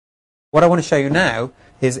What I want to show you now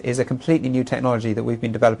is a completely new technology that we've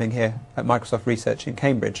been developing here at Microsoft Research in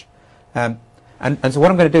Cambridge. And so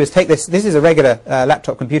what I'm going to do is take this. This is a regular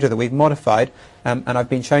laptop computer that we've modified, and I've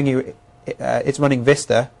been showing you it's running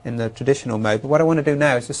Vista in the traditional mode. But what I want to do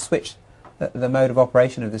now is just switch the mode of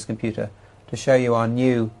operation of this computer to show you our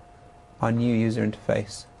new user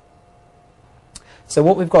interface. So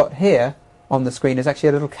what we've got here on the screen is actually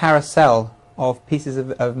a little carousel of pieces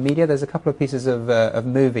of media. There's a couple of pieces of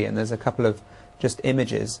movie, and there's a couple of just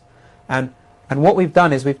images. And what we've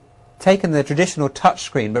done is we've taken the traditional touch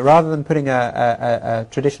screen, but rather than putting a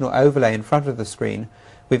traditional overlay in front of the screen,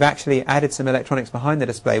 we've actually added some electronics behind the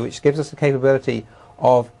display, which gives us the capability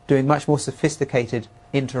of doing much more sophisticated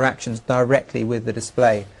interactions directly with the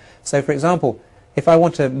display. So for example, if I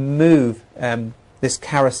want to move this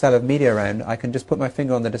carousel of media around, I can just put my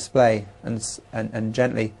finger on the display and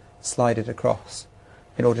gently slide it across.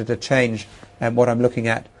 In order to change what I'm looking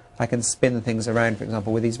at, I can spin things around, for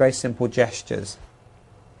example, with these very simple gestures.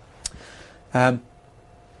 So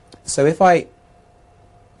if I,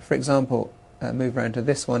 for example, move around to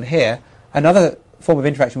this one here, another form of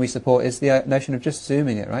interaction we support is the notion of just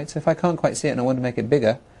zooming it, right? So if I can't quite see it and I want to make it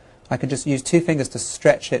bigger, I can just use two fingers to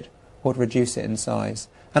stretch it or to reduce it in size.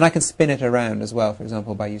 And I can spin it around as well, for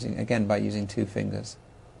example, by using two fingers.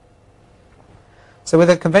 So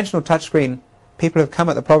with a conventional touchscreen, people have come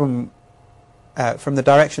at the problem from the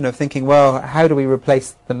direction of thinking, well, how do we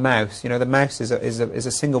replace the mouse? You know, the mouse is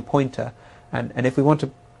a single pointer, and if we want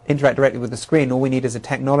to interact directly with the screen, all we need is a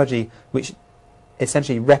technology which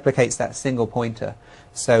essentially replicates that single pointer.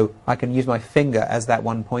 So I can use my finger as that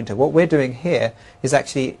one pointer. What we're doing here is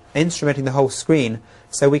actually instrumenting the whole screen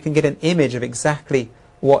so we can get an image of exactly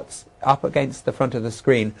what's up against the front of the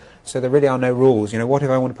screen. So there really are no rules. You know, what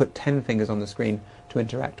if I want to put 10 fingers on the screen to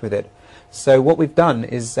interact with it? So what we've done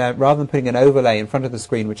is rather than putting an overlay in front of the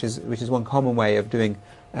screen, which is one common way of doing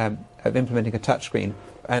of implementing a touch screen,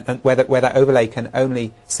 and where that overlay can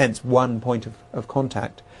only sense one point of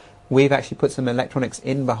contact, we've actually put some electronics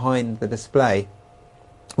in behind the display,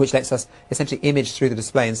 which lets us essentially image through the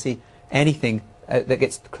display and see anything that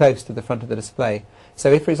gets close to the front of the display.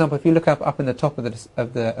 So if, for example, if you look up in the top of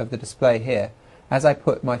the display here, as I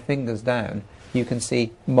put my fingers down, you can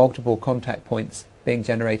see multiple contact points being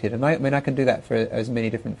generated. And I can do that for as many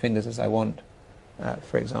different fingers as I want,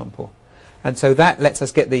 for example. And so that lets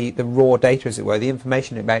us get the raw data, as it were, the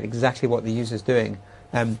information about exactly what the user's doing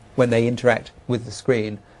when they interact with the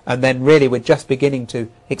screen. And then really we're just beginning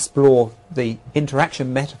to explore the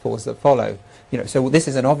interaction metaphors that follow. You know, so this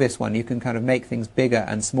is an obvious one. You can kind of make things bigger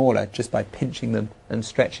and smaller just by pinching them and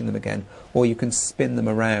stretching them again, or you can spin them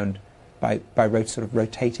around by sort of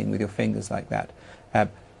rotating with your fingers like that.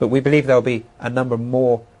 But we believe there will be a number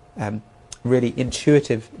more really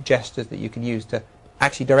intuitive gestures that you can use to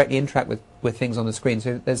actually directly interact with things on the screen.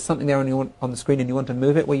 So there's something there on the screen and you want to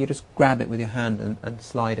move it, well, you just grab it with your hand and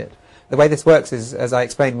slide it. The way this works is, as I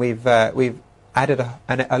explained, we've added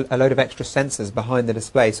a load of extra sensors behind the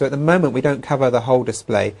display. So at the moment we don't cover the whole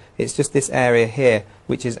display. It's just this area here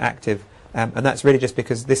which is active, and that's really just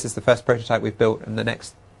because this is the first prototype we've built, and the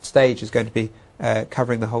next stage is going to be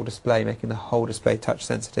covering the whole display, making the whole display touch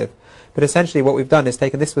sensitive. But essentially what we've done is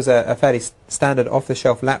this was a fairly standard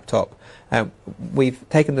off-the-shelf laptop. We've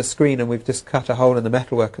taken the screen and we've just cut a hole in the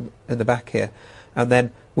metalwork in the back here, and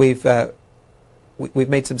then we've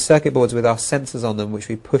made some circuit boards with our sensors on them, which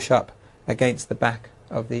we push up against the back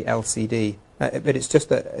of the LCD. But it's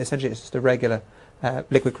just essentially it's just a regular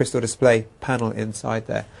liquid crystal display panel inside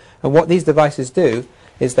there. And what these devices do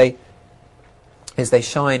is they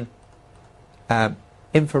shine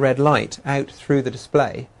infrared light out through the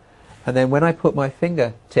display, and then when I put my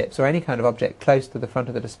fingertips or any kind of object close to the front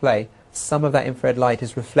of the display, some of that infrared light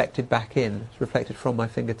is reflected back in. It's reflected from my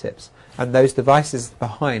fingertips, and those devices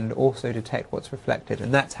behind also detect what's reflected,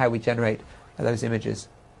 and that's how we generate those images.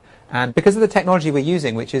 And because of the technology we're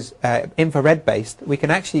using, which is infrared based, we can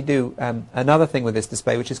actually do another thing with this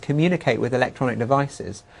display, which is communicate with electronic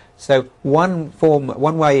devices. So one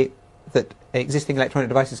way that existing electronic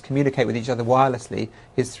devices communicate with each other wirelessly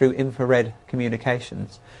is through infrared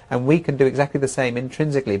communications, and we can do exactly the same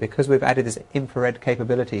intrinsically because we've added this infrared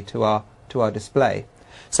capability to our display.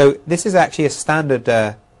 So this is actually a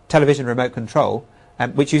standard television remote control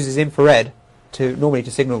which uses infrared normally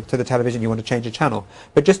to signal to the television you want to change a channel.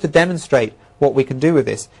 But just to demonstrate what we can do with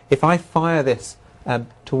this, if I fire this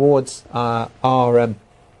towards our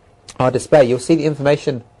display, you'll see the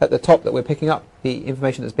information at the top that we're picking up, the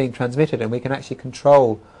information that's being transmitted, and we can actually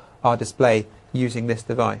control our display using this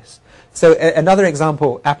device. So another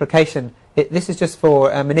example application this is just for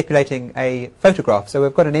manipulating a photograph. So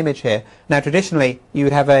we've got an image here. Now traditionally you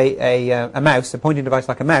would have a mouse, a pointing device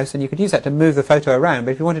like a mouse, and you could use that to move the photo around.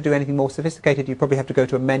 But if you want to do anything more sophisticated, you probably have to go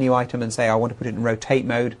to a menu item and say, I want to put it in rotate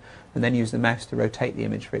mode, and then use the mouse to rotate the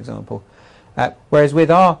image, for example. Whereas with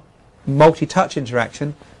our multi-touch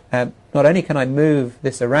interaction, not only can I move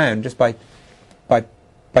this around just by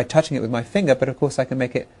touching it with my finger, but of course I can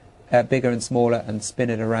make it bigger and smaller and spin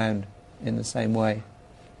it around in the same way.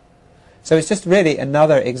 So it's just really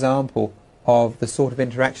another example of the sort of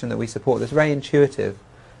interaction that we support that's very intuitive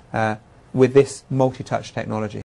with this multi-touch technology.